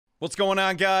What's going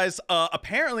on, guys?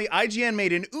 Apparently IGN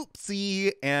made an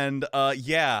oopsie, and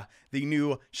yeah, the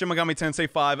new Shin Megami Tensei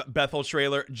 5 Bethel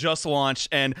trailer just launched,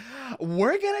 and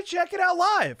we're gonna check it out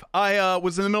live. I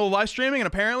was in the middle of live streaming, and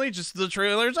apparently just the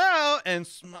trailer's out, and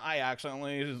I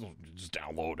accidentally just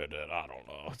downloaded it. I don't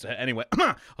know. So anyway,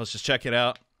 let's just check it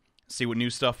out, see what new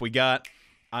stuff we got.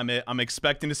 I'm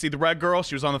expecting to see the red girl.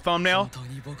 She was on the thumbnail.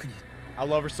 I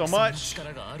love her so much. Just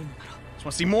want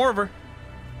to see more of her.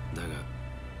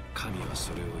 神は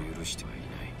それを許してはいない。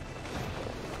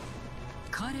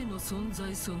彼の存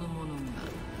在そのものが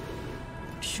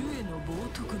主への冒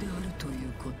涜であるとい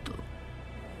うこと。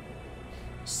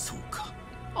そうか。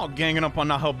Oh, ganging up on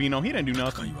Nahalbino. He didn't do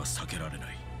nothing.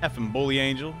 Effing bully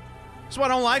angel. That's why I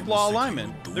don't like law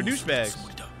alignment. They're douchebags.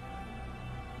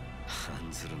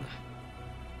 案ずるな。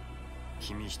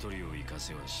君一人を生か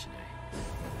せはしない。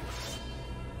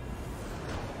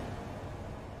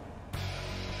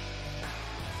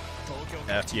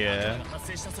F yeah.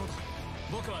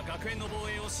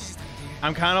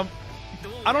 I'm kind of,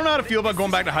 I don't know how to feel about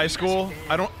going back to high school.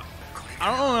 I don't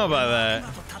know about that.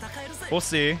 We'll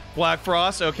see. Black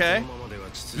Frost, okay.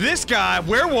 This guy,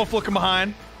 werewolf looking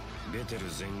behind.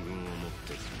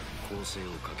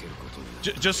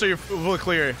 Just so you're fully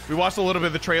clear, we watched a little bit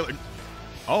of the trailer.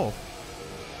 Oh.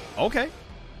 Okay.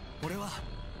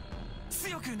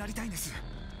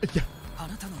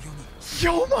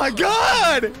 Yo, my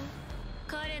God!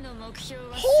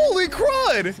 Holy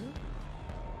crud!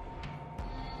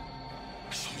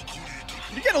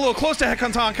 You're getting a little close to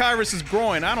Hekanton Kairos'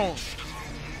 groin.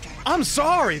 I'm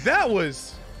sorry. That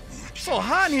was so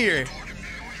hot in here.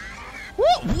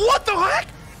 What the heck?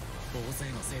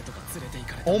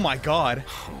 Oh my God.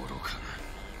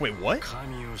 Wait, what?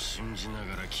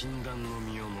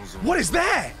 What is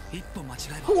that?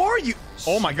 Who are you?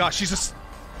 Oh my gosh, she's a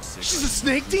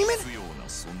snake demon?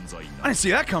 I didn't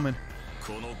see that coming.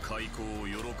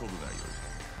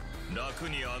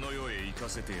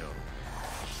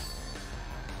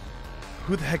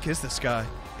 Who the heck is this guy?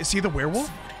 Is he the werewolf?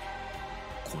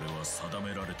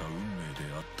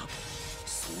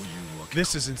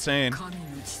 This is insane.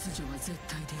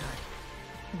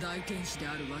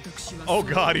 Oh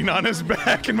God, Inanna's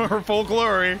back in her full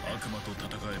glory.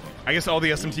 I guess all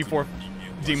the SMT4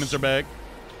 demons are back.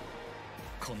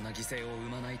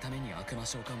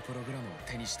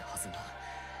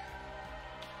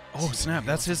 Oh snap,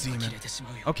 that's his demon.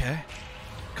 Okay.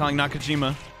 Calling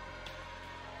Nakajima.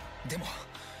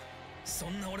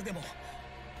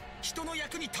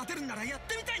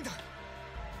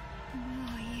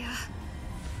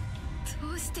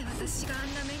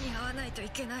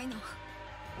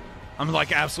 I'm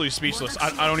like absolutely speechless.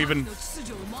 I don't even.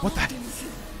 What the?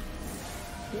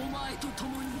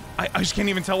 I just can't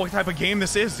even tell what type of game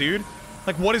this is, dude.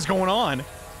 Like, what is going on?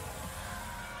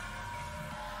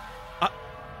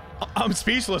 I'm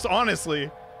speechless, honestly.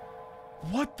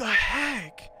 What the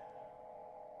heck?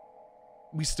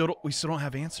 We still don't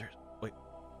have answers. Wait.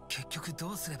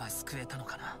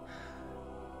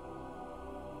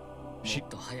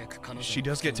 She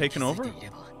does get taken over?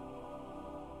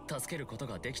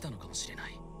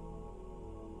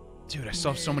 Dude, I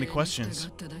still have so many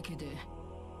questions.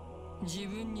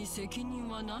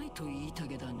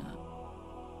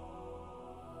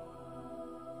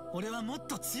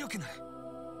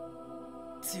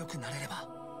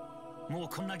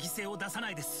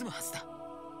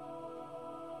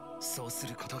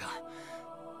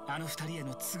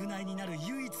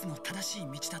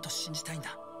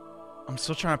 I'm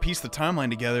still trying to piece the timeline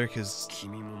together because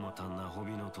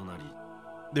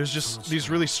there's just these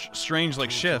really strange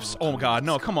like shifts. Oh God,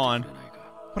 no, come on.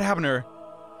 What happened to her?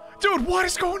 Dude, what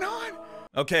is going on?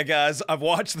 Okay, guys, I've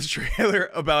watched the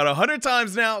trailer about 100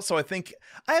 times now, so I think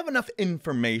I have enough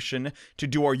information to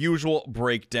do our usual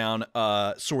breakdown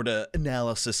sort of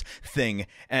analysis thing.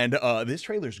 And this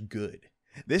trailer's good.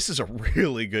 This is a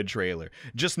really good trailer.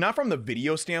 Just not from the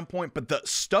video standpoint, but the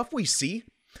stuff we see,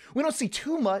 we don't see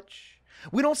too much.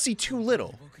 We don't see too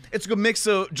little. It's a good mix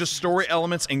of just story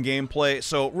elements and gameplay.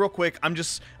 So real quick, I'm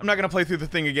not gonna play through the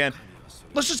thing again.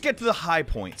 Let's just get to the high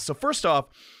points. So first off,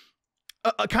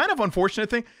 a kind of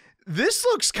unfortunate thing. This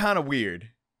looks kind of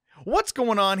weird. What's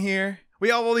going on here? We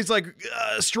have all these like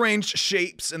strange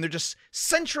shapes, and they're just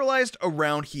centralized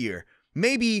around here.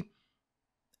 Maybe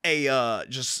a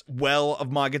just well of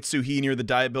Magetsuhi near the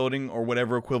Diet Building or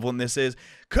whatever equivalent this is.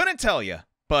 Couldn't tell you,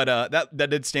 but that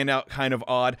did stand out kind of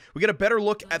odd. We get a better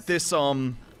look at this.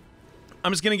 I'm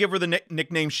just gonna give her the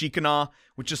nickname Shikana,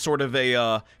 which is sort of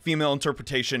a female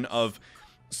interpretation of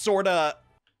sort of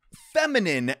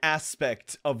feminine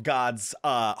aspect of God's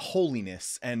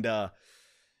holiness. And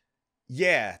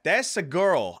Yeah, that's a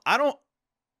girl. I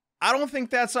don't think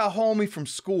that's a homie from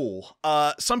school.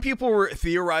 Some people were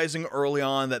theorizing early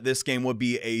on that this game would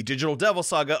be a Digital Devil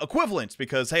Saga equivalent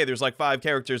because, hey, there's like 5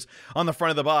 characters on the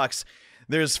front of the box.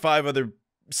 There's 5 other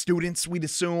students, we'd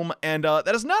assume, and that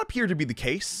does not appear to be the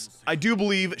case. I do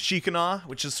believe Shikana,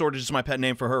 which is sort of just my pet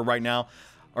name for her right now,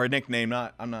 or a nickname,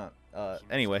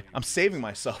 anyway, I'm saving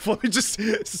myself. Let me just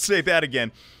say that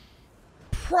again.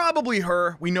 Probably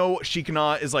her. We know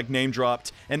Shikana is like name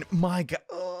dropped, and my god.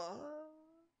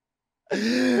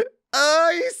 Oh,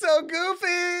 he's so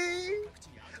goofy.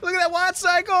 Look at that watch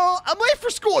cycle. I'm late for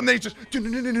school, and then he's just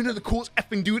the coolest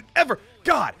effing dude ever.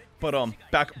 God. But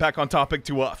back on topic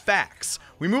to facts.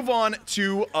 We move on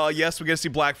to yes, we get to see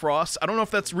Black Frost. I don't know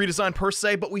if that's redesigned per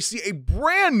se, but we see a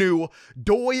brand new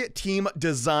Doi team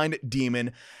designed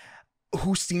demon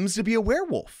who seems to be a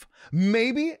werewolf.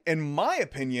 Maybe, in my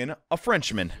opinion, a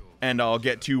Frenchman. And I'll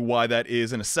get to why that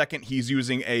is in a second. He's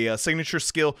using a signature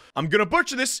skill. I'm gonna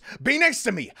butcher this. Be nice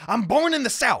to me. I'm born in the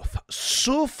South.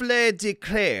 Souffle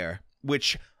d'éclair,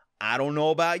 which, I don't know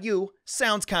about you,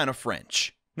 sounds kind of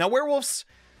French. Now, werewolves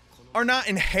are not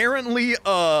inherently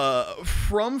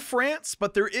from France,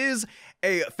 but there is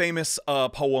a famous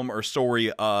poem or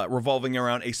story revolving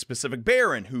around a specific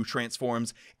baron who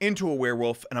transforms into a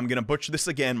werewolf, and I'm gonna butcher this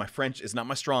again. My French is not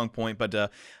my strong point, but I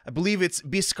believe it's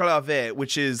bisclave,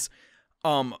 which is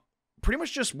pretty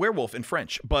much just werewolf in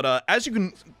French. But as you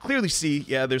can clearly see,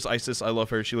 yeah, there's Isis. I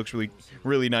love her. She looks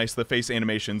really nice. The face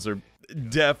animations are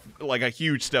like a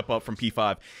huge step up from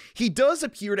P5. He does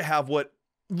appear to have what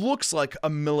looks like a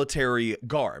military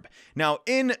garb. Now,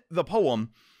 in the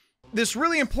poem, this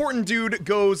really important dude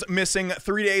goes missing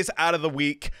 3 days out of the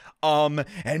week, and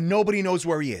nobody knows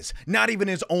where he is, not even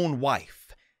his own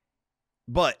wife.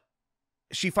 But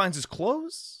she finds his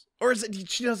clothes? Or is it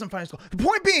she doesn't find his clothes? The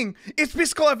point being, it's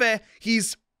Bisclave.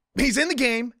 He's in the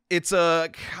game. It's a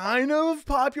kind of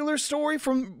popular story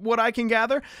from what I can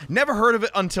gather. Never heard of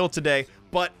it until today,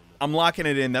 but I'm locking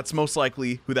it in. That's most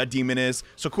likely who that demon is.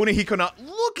 So Kunihiko,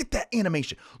 look at that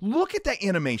animation. Look at that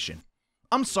animation.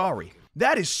 I'm sorry.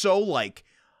 That is so, like,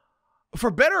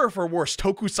 for better or for worse,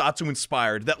 tokusatsu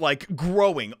inspired. That, like,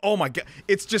 growing. Oh my god.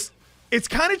 It's just, it's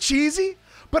kind of cheesy,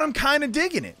 but I'm kind of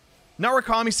digging it.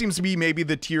 Narakami seems to be maybe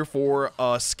the tier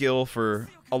 4 skill for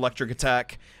electric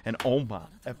attack. And oh my.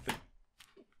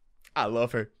 I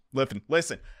love her.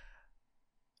 Listen.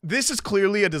 This is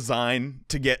clearly a design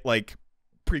to get, like,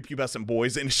 prepubescent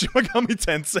boys in Shin Megami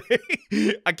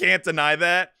Tensei. I can't deny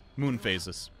that. Moon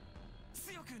phases.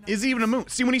 Is he even a moon?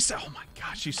 See, when he said, oh my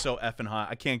gosh, she's so effing hot.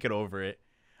 I can't get over it.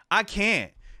 I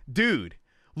can't. Dude,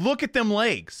 look at them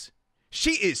legs.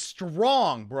 She is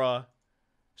strong, bruh.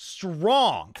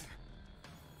 Strong.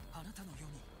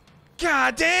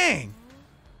 God dang.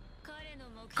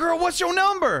 Girl, what's your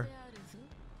number?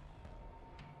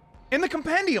 In the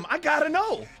compendium, I gotta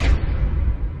know.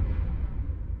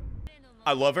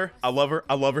 I love her. I love her.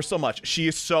 I love her so much.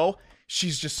 She's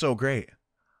just so great.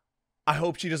 I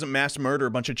hope she doesn't mass murder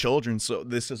a bunch of children so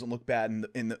this doesn't look bad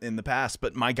in the past.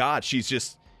 But my god, she's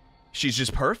just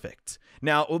perfect.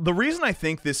 Now, the reason I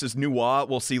think this is Nuwa,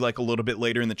 we'll see like a little bit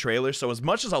later in the trailer. So as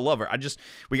much as I love her,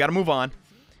 we got to move on.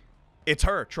 It's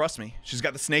her, trust me. She's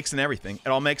got the snakes and everything. It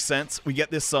all makes sense. We get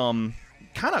this kind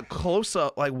of close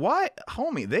up, like, why,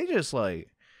 homie? They just like,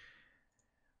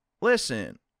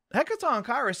 listen, Hecaton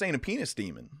Kairos ain't a penis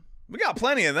demon. We got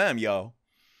plenty of them, yo.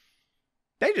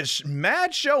 They just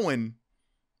mad showing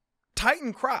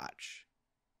Titan crotch.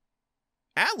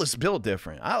 Atlus built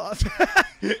different.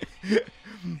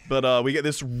 But we get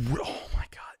this. Oh my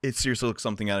god, it seriously looks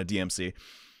something out of DMC.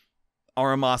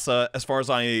 Aramasa, as far as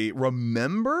I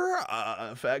remember,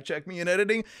 fact check me in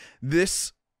editing.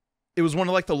 It was one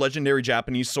of like the legendary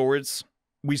Japanese swords.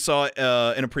 We saw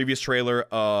in a previous trailer,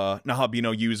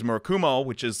 Nahabino use Murakumo,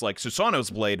 which is like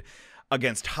Susanoo's blade,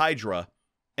 against Hydra.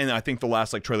 And I think the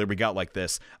last like trailer we got like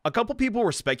this. A couple people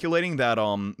were speculating that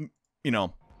you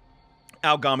know,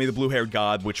 Aogami, the blue-haired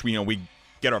god, which we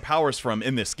get our powers from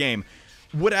in this game,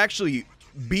 would actually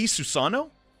be Susanoo.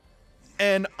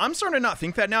 And I'm starting to not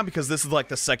think that now because this is like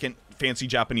the second fancy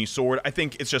Japanese sword. I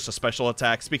think it's just a special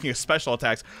attack. Speaking of special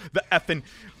attacks, the effing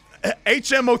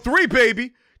HMO3,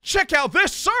 baby. Check out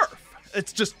this surf.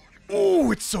 It's just,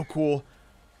 ooh, it's so cool.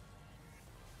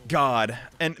 God.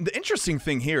 And the interesting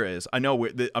thing here is, I know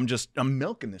I'm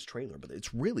milking this trailer, but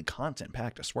it's really content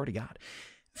packed, I swear to God.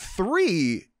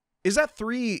 3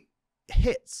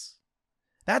 hits?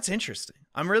 That's interesting.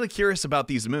 I'm really curious about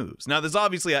these moves. Now, there's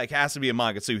obviously like has to be a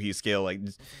Magatsuhi scale, like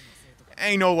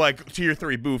ain't no like tier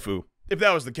 3 Bufu. If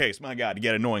that was the case, my God, it'd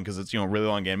get annoying because it's really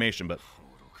long animation. But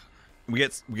we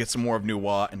get some more of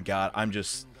Nuwa, and God,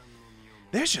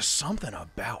 There's just something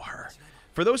about her.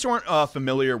 For those who aren't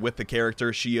familiar with the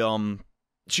character,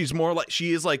 she's more like,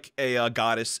 she is like a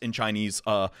goddess in Chinese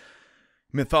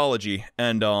mythology,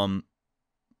 and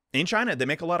in China they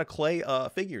make a lot of clay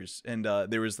figures, and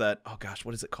there was that, oh gosh,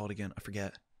 what is it called again? I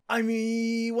forget. I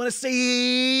mean, want to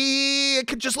say, I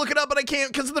could just look it up, but I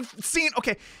can't because of the scene.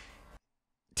 Okay,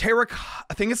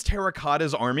 I think it's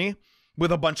Terracotta's army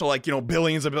with a bunch of, like, you know,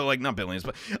 billions of, like, not billions,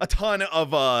 but a ton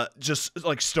of just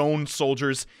like stone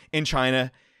soldiers in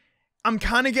China. I'm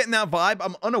kind of getting that vibe.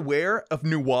 I'm unaware if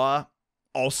Nuwa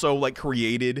also like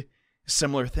created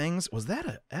similar things. Was that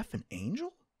a effing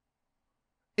angel?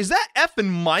 Is that effing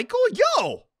Michael?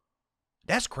 Yo,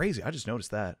 that's crazy. I just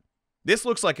noticed that. This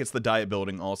looks like it's the Diet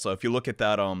building also. If you look at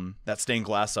that that stained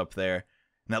glass up there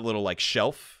and that little like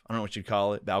shelf, I don't know what you'd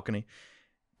call it, balcony,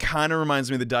 kind of reminds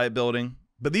me of the Diet building.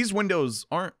 But these windows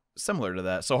aren't similar to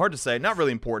that, so hard to say. Not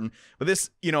really important. But this,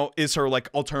 you know, is her like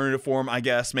alternative form, I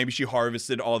guess. Maybe she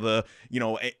harvested all the, you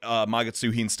know,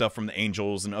 Magatsuhi and stuff from the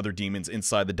angels and other demons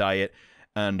inside the Diet.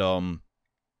 And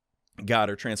God,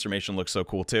 her transformation looks so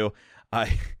cool too.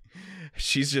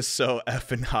 She's just so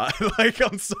effing hot. Like,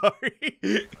 I'm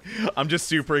sorry. I'm just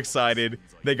super excited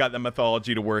they got the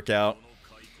mythology to work out.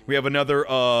 We have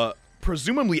another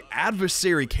presumably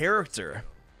adversary character.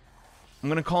 I'm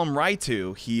gonna call him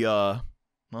Raitu. He well,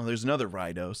 there's another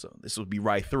Raido, so this would be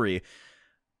Rai 3.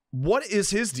 What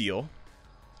is his deal?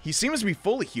 He seems to be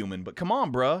fully human, but come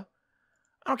on, bruh.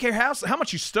 I don't care how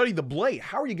much you study the blade.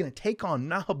 How are you gonna take on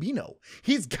Nahabino?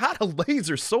 He's got a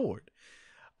laser sword.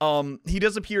 He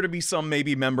does appear to be some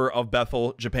maybe member of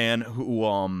Bethel, Japan,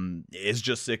 who is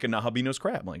just sick of Nahabino's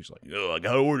crap. Like, he's like, oh, I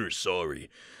got orders, sorry.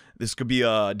 This could be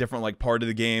a different like part of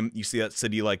the game. You see that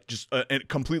city like just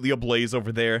completely ablaze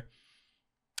over there.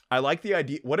 I like the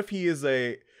idea. What if he's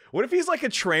like a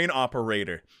train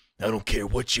operator? I don't care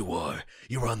what you are.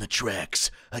 You're on the tracks.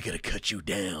 I gotta cut you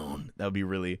down. That would be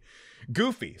really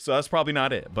goofy. So that's probably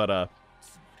not it. But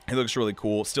it looks really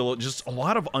cool. Still, just a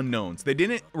lot of unknowns. They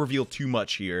didn't reveal too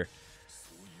much here.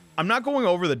 I'm not going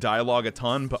over the dialogue a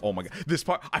ton, but oh my god, this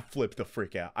part, I flipped the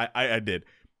freak out. I did.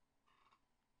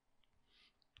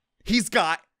 He's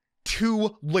got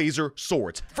 2 laser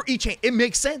swords for each hand. It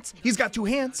makes sense. He's got 2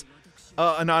 hands.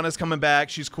 Anana's coming back.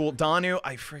 She's cool. Danu,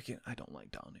 I don't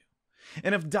like Danu.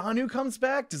 And if Danu comes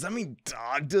back, does that mean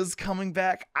Dagda's coming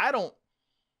back?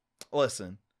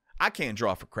 Listen, I can't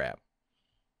draw for crap.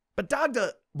 But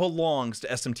Dagda belongs to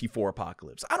SMT4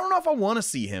 Apocalypse. I don't know if I want to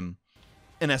see him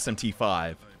in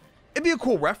SMT5. It'd be a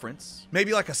cool reference.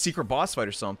 Maybe like a secret boss fight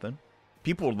or something.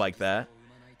 People would like that.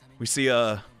 We see,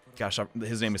 gosh,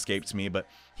 his name escapes me, but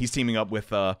he's teaming up with,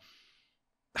 God,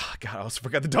 I also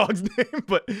forgot the dog's name,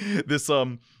 but this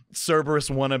Cerberus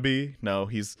wannabe. No,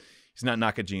 he's not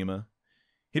Nakajima.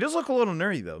 He does look a little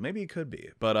nerdy though. Maybe he could be.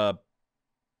 But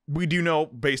we do know,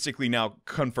 basically now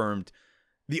confirmed,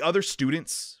 the other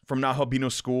students from Nahabino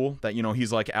school that, you know,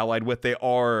 he's like allied with, they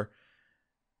do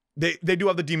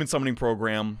have the demon summoning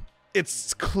program.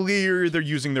 It's clear they're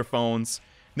using their phones.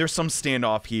 There's some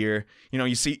standoff here. You know,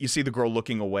 you see the girl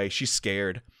looking away. She's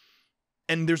scared.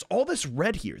 And there's all this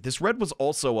red here. This red was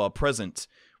also present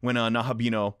when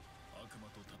Nahabino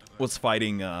was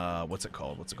fighting, what's it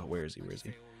called? Where is he?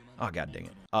 Oh, god dang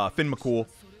it. Finn McCool.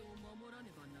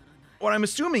 What I'm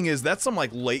assuming is that's some,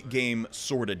 like, late game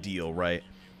sort of deal, right?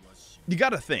 You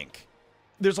gotta think.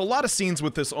 There's a lot of scenes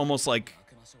with this almost like,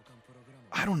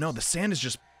 I don't know, the sand is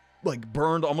just, like,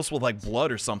 burned almost with, like,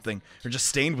 blood or something. Or just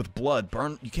stained with blood.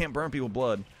 You can't burn people with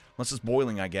blood. Unless it's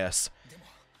boiling, I guess.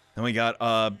 Then we got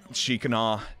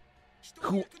Shikana,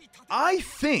 who I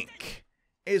think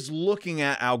is looking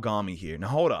at Aogami here. Now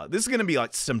hold on, this is gonna be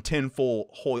like some tinfoil,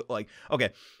 like, okay,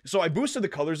 so I boosted the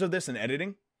colors of this in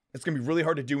editing. It's gonna be really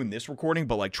hard to do in this recording,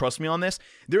 but like, trust me on this.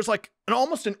 There's like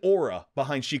almost an aura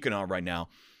behind Shikana right now,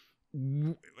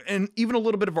 and even a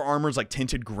little bit of her armor is like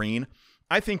tinted green.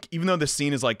 I think even though the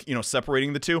scene is like, you know,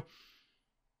 separating the two,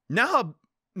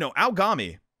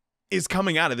 Aogami is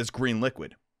coming out of this green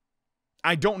liquid.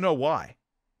 I don't know why.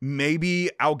 Maybe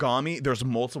Aogami, there's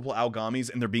multiple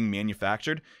Aogamis and they're being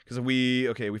manufactured. Because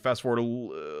we fast forward,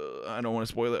 I don't want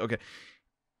to spoil it. Okay.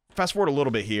 Fast forward a little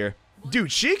bit here. Dude,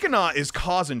 Shikana is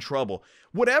causing trouble.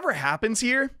 Whatever happens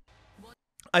here,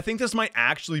 I think this might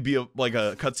actually be like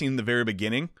a cutscene in the very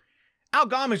beginning.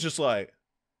 Aogami's just like,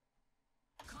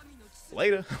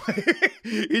 later.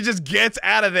 He just gets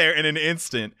out of there in an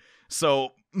instant.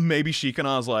 So maybe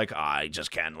Shikana's like, I just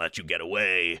can't let you get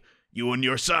away. You and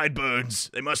your sideburns,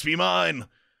 they must be mine.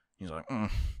 He's like,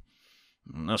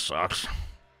 that sucks.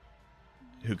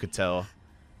 Who could tell?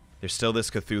 There's still this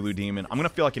Cthulhu demon. I'm gonna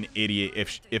feel like an idiot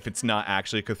if it's not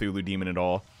actually a Cthulhu demon at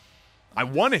all. I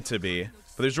want it to be,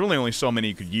 but there's really only so many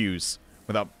you could use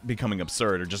without becoming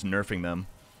absurd or just nerfing them.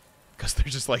 Because they're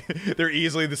just like, they're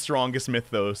easily the strongest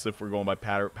mythos if we're going by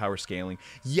power scaling.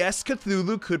 Yes,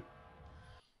 Cthulhu could...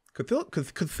 Could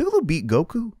Cthulhu beat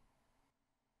Goku?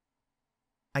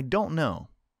 I don't know.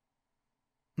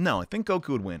 No, I think Goku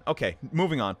would win. Okay,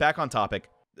 moving on. Back on topic.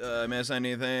 Miss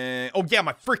anything? Oh yeah,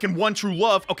 my freaking one true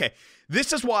love. Okay,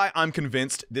 this is why I'm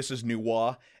convinced this is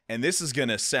Nuwa, and this is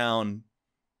gonna sound...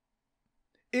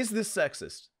 Is this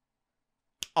sexist?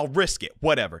 I'll risk it.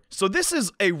 Whatever. So this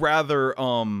is a rather, I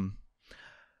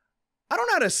don't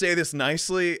know how to say this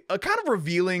nicely, a kind of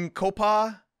revealing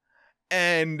Copa,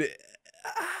 and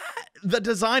the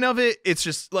design of it, it's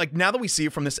just, like, now that we see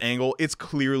it from this angle, it's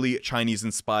clearly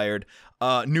Chinese-inspired.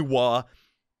 Nuwa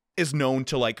is known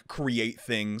to, like, create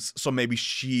things, so maybe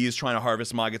she is trying to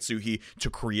harvest Magatsuhi to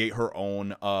create her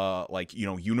own, like, you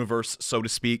know, universe, so to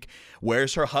speak.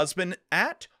 Where's her husband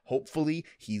at? Hopefully,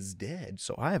 he's dead,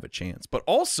 so I have a chance. But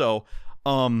also,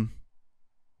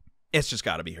 it's just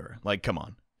gotta be her. Like, come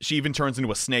on. She even turns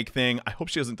into a snake thing. I hope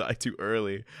she doesn't die too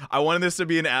early. I wanted this to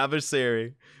be an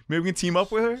adversary. Maybe we can team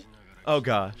up with her? Oh,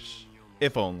 gosh.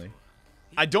 If only.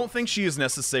 I don't think she is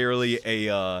necessarily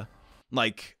a,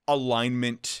 like,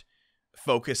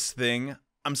 alignment-focused thing.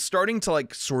 I'm starting to,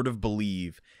 like, sort of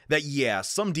believe that, yeah,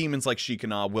 some demons like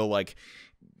Shikana will, like,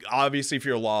 obviously, if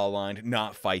you're law-aligned,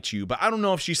 not fight you. But I don't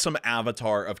know if she's some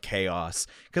avatar of chaos.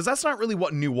 Because that's not really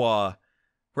what Nuwa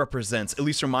represents, at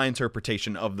least from my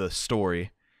interpretation of the story.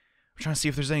 I'm trying to see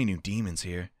if there's any new demons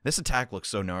here. This attack looks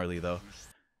so gnarly, though.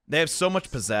 They have so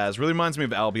much pizzazz. Really reminds me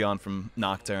of Albion from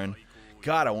Nocturne.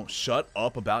 God, I won't shut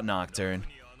up about Nocturne.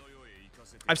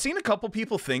 I've seen a couple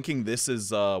people thinking this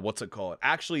is, what's it called?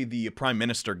 Actually, the Prime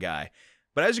Minister guy.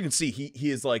 But as you can see,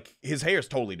 he is, like, his hair is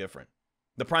totally different.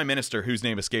 The Prime Minister, whose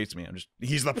name escapes me,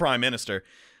 he's the Prime Minister.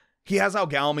 He has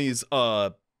Algalmi's,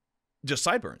 just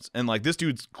sideburns. And, like, this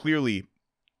dude's clearly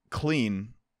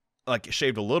clean, like,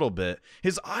 shaved a little bit.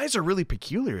 His eyes are really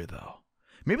peculiar, though.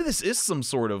 Maybe this is some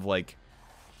sort of, like,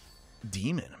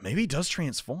 demon. Maybe he does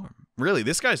transform. Really,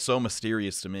 this guy's so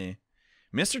mysterious to me.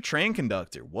 Mr. Train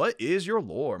Conductor, what is your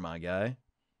lore, my guy?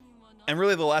 And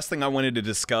really, the last thing I wanted to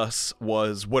discuss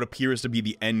was what appears to be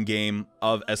the end game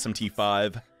of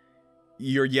SMT5.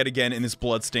 You're yet again in this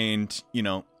bloodstained, you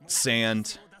know,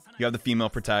 sand. You have the female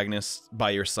protagonist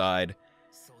by your side.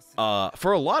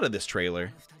 For a lot of this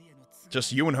trailer,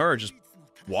 just you and her just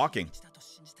walking.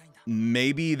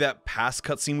 Maybe that past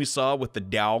cutscene we saw with the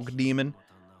dog demon,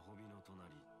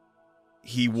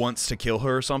 he wants to kill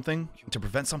her or something to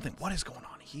prevent something. What is going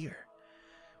on here?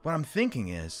 What I'm thinking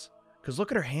is, because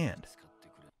look at her hand.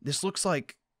 This looks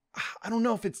like, I don't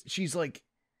know if it's, she's like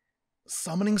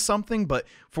summoning something, but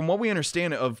from what we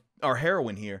understand of our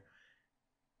heroine here,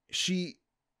 she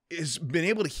has been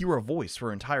able to hear her voice for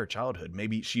her entire childhood.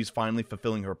 Maybe she's finally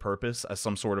fulfilling her purpose as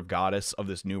some sort of goddess of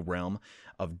this new realm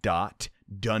of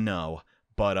dunno.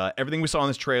 But everything we saw in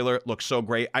this trailer looks so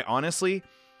great.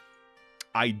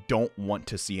 I don't want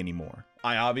to see any more.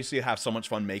 I obviously have so much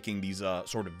fun making these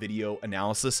sort of video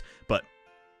analysis, but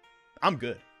I'm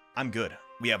good. I'm good.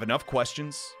 We have enough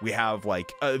questions. We have,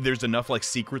 like, there's enough, like,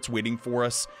 secrets waiting for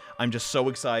us. I'm just so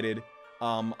excited.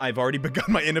 I've already begun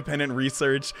my independent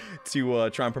research to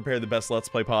try and prepare the best Let's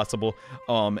Play possible.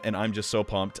 And I'm just so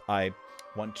pumped. I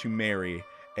want to marry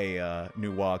a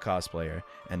Nuwa cosplayer,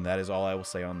 and that is all I will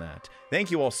say on that.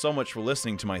 Thank you all so much for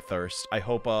listening to my thirst. I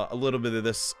hope a little bit of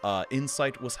this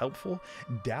insight was helpful.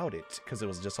 Doubt it, because it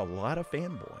was just a lot of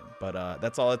fanboying. But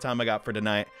that's all the time I got for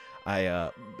tonight. I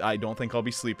don't think I'll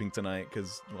be sleeping tonight,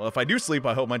 because, well, if I do sleep,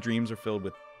 I hope my dreams are filled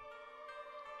with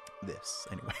this.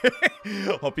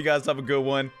 Anyway, hope you guys have a good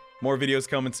one. More videos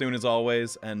coming soon, as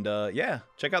always. And yeah,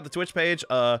 check out the Twitch page.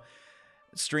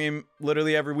 Stream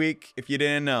literally every week, if you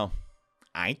didn't know.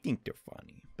 I think they're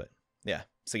funny. But yeah,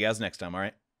 see you guys next time, all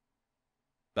right?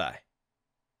 Bye.